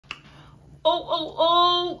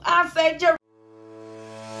I said you.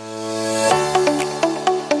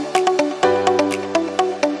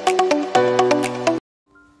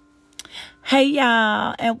 Hey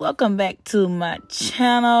y'all, and welcome back to my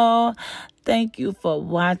channel. Thank you for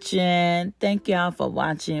watching. Thank y'all for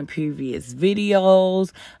watching previous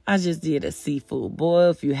videos. I just did a seafood boil.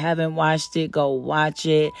 If you haven't watched it, go watch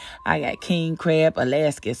it. I got king crab,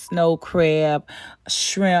 Alaskan snow crab,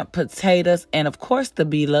 shrimp, potatoes, and of course the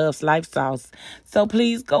Be Loves Life sauce. So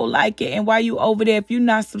please go like it. And while you over there, if you're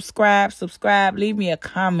not subscribed, subscribe. Leave me a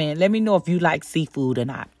comment. Let me know if you like seafood or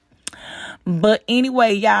not. But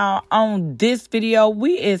anyway, y'all, on this video,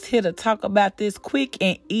 we is here to talk about this quick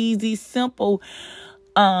and easy, simple.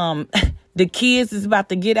 The kids is about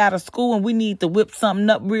to get out of school and we need to whip something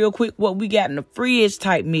up real quick. What we got in the fridge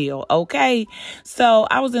type meal. Okay. So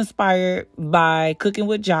I was inspired by Cooking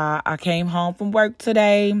with Ja. I came home from work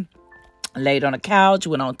today, laid on the couch,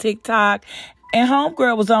 went on TikTok. And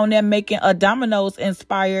homegirl was on there making a Domino's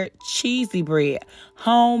inspired cheesy bread.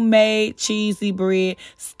 Homemade cheesy bread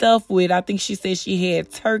stuffed with, I think she said she had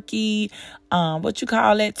turkey, turkey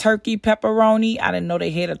pepperoni. I didn't know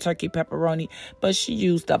they had a turkey pepperoni, but she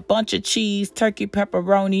used a bunch of cheese, turkey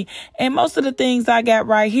pepperoni, and most of the things I got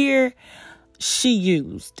right here, she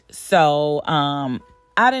used. So,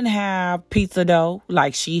 I didn't have pizza dough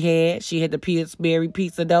like she had. She had the Pillsbury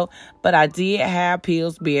pizza dough, but I did have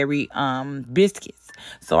Pillsbury biscuits.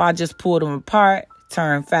 So I just pulled them apart,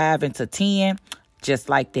 turned 5 into 10, just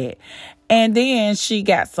like that. And then she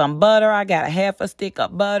got some butter. I got a half a stick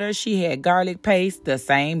of butter. She had garlic paste, the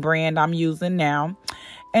same brand I'm using now.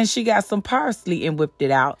 And she got some parsley and whipped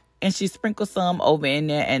it out. And she sprinkled some over in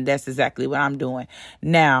there, and that's exactly what I'm doing.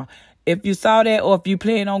 Now, if you saw that or if you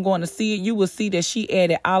plan on going to see it, you will see that she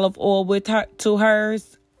added olive oil with her to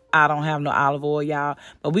hers. I don't have no olive oil, y'all.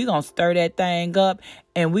 But we're going to stir that thing up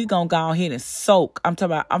and we're going to go ahead and soak. I'm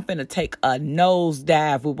finna take a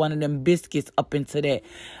nosedive with one of them biscuits up into that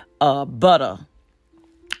butter.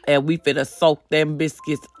 And we finna soak them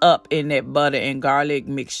biscuits up in that butter and garlic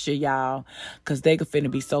mixture, y'all. Because they finna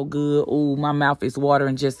be so good. Ooh, my mouth is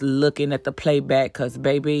watering just looking at the playback. Because,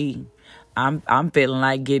 baby, I'm feeling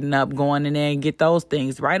like getting up, going in there and get those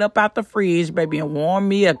things right up out the fridge, baby, and warm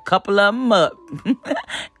me a couple of them up.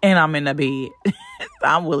 And I'm in the bed.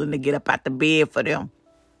 I'm willing to get up out the bed for them.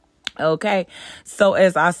 Okay, so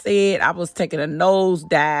as I said, I was taking a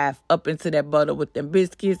nosedive up into that butter with them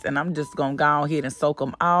biscuits, and I'm just gonna go ahead and soak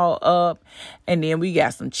them all up. And then we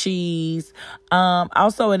got some cheese.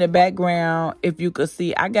 Also in the background, if you could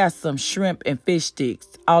see, I got some shrimp and fish sticks.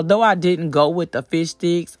 Although I didn't go with the fish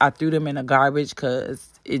sticks, I threw them in the garbage because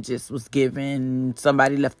it just was given.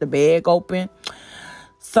 Somebody left the bag open.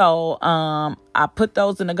 So, I put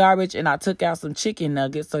those in the garbage and I took out some chicken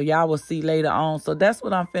nuggets. So y'all will see later on. So that's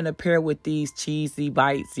what I'm finna pair with these cheesy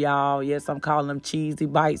bites, y'all. Yes, I'm calling them cheesy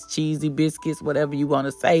bites, cheesy biscuits, whatever you want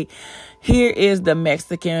to say. Here is the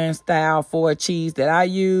Mexican style 4 cheese that I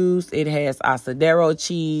use. It has asadero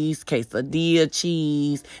cheese, quesadilla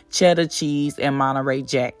cheese, cheddar cheese, and Monterey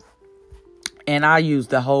Jack. And I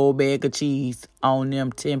used the whole bag of cheese on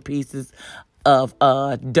them 10 pieces of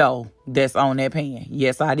dough that's on that pan.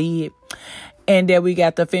 Yes, I did. And then we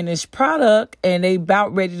got the finished product, and they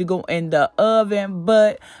about ready to go in the oven.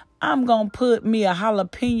 But I'm gonna put me a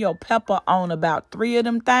jalapeno pepper on about 3 of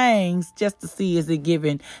them things just to see is it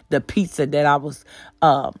giving the pizza that I was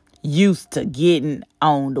used to getting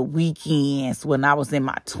on the weekends when I was in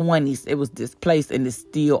my 20s. It was this place, and it's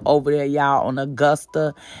still over there, y'all, on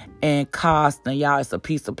Augusta and Costa. Y'all, it's a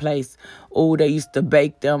pizza place. Oh, they used to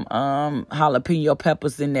bake them jalapeno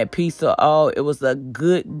peppers in that pizza. Oh, it was a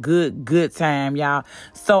good time, y'all.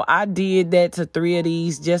 So I did that to 3 of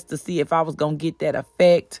these just to see if I was gonna get that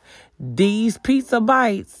effect. These pizza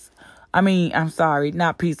bites, I'm sorry,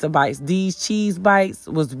 not pizza bites. These cheese bites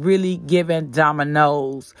was really giving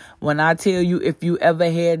Domino's. When I tell you, if you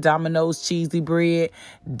ever had Domino's cheesy bread,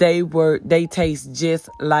 they taste just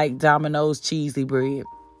like Domino's cheesy bread.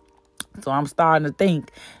 So I'm starting to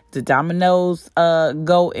think the Domino's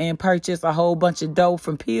go and purchase a whole bunch of dough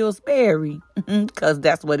from Pillsbury because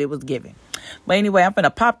that's what it was giving. But anyway, I'm going to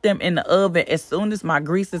pop them in the oven as soon as my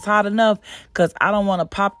grease is hot enough because I don't want to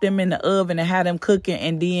pop them in the oven and have them cooking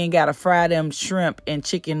and then got to fry them shrimp and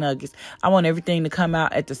chicken nuggets. I want everything to come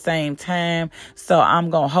out at the same time. So I'm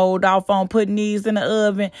going to hold off on putting these in the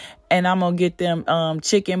oven, and I'm going to get them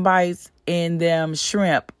chicken bites and them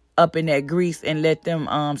shrimp up in that grease and let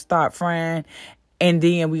them start frying. And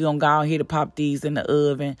then we're going to go ahead and pop these in the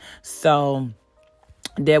oven. So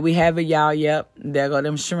there we have it, y'all. Yep, there go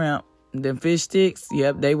them shrimp. Them fish sticks,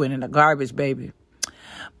 yep, they went in the garbage, baby.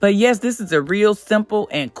 But yes, this is a real simple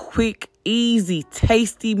and quick easy,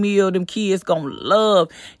 tasty meal them kids gonna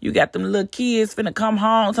love. You got them little kids finna come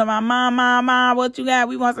home to my mom, what you got?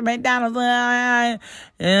 We want some McDonald's.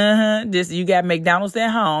 This, you got McDonald's at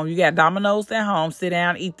home. You got Domino's at home. Sit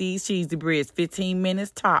down, eat these cheesy breads. 15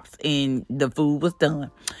 minutes tops, and the food was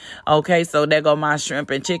done. Okay, so there go my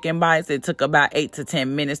shrimp and chicken bites. It took about 8 to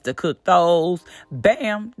 10 minutes to cook those.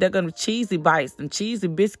 Bam, they're gonna cheesy bites. Some cheesy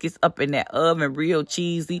biscuits up in that oven, real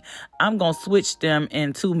cheesy. I'm gonna switch them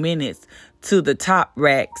in 2 minutes to the top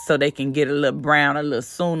rack so they can get a little brown a little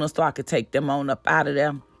sooner, so I could take them on up out of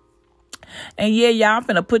there. And yeah, y'all, I'm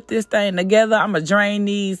finna put this thing together. I'm gonna drain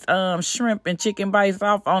these shrimp and chicken bites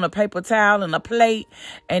off on a paper towel and a plate.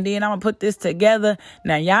 And then I'm gonna put this together.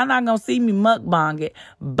 Now, y'all not gonna see me mukbang it,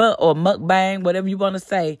 or mukbang, whatever you want to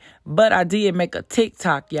say. But I did make a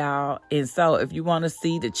TikTok, y'all. And so if you want to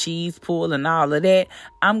see the cheese pull and all of that,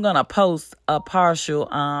 I'm gonna post a partial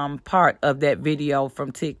part of that video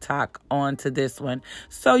from TikTok onto this one,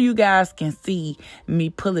 so you guys can see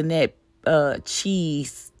me pulling that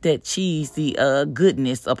cheesy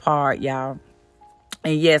goodness apart, y'all.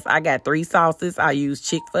 And yes, I got 3 sauces. I use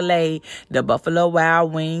Chick-fil-A, the Buffalo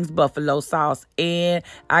Wild Wings, buffalo sauce, and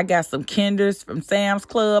I got some Kinders from Sam's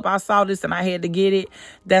Club. I saw this and I had to get it.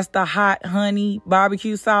 That's the hot honey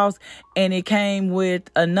barbecue sauce, and it came with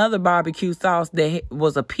another barbecue sauce that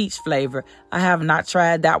was a peach flavor. I have not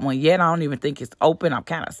tried that one yet. I don't even think it's open. I'm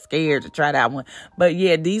kind of scared to try that one. But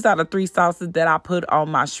yeah, these are the 3 sauces that I put on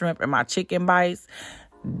my shrimp and my chicken bites.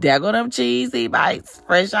 There go them cheesy bites,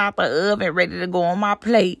 fresh out the oven, ready to go on my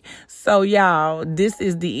plate. So, y'all, this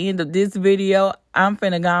is the end of this video. I'm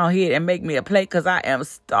finna go ahead and make me a plate because I am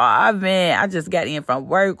starving. I just got in from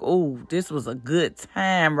work. Ooh, this was a good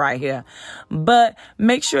time right here. But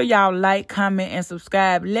make sure y'all like, comment, and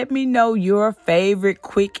subscribe. Let me know your favorite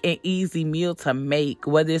quick and easy meal to make,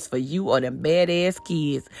 whether it's for you or them badass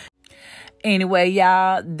kids. Anyway,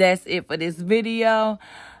 y'all, that's it for this video.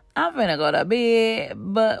 I'm finna go to bed,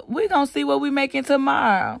 but we're gonna see what we making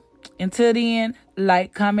tomorrow. Until then,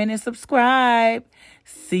 like, comment, and subscribe.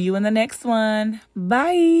 See you in the next one.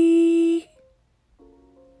 Bye.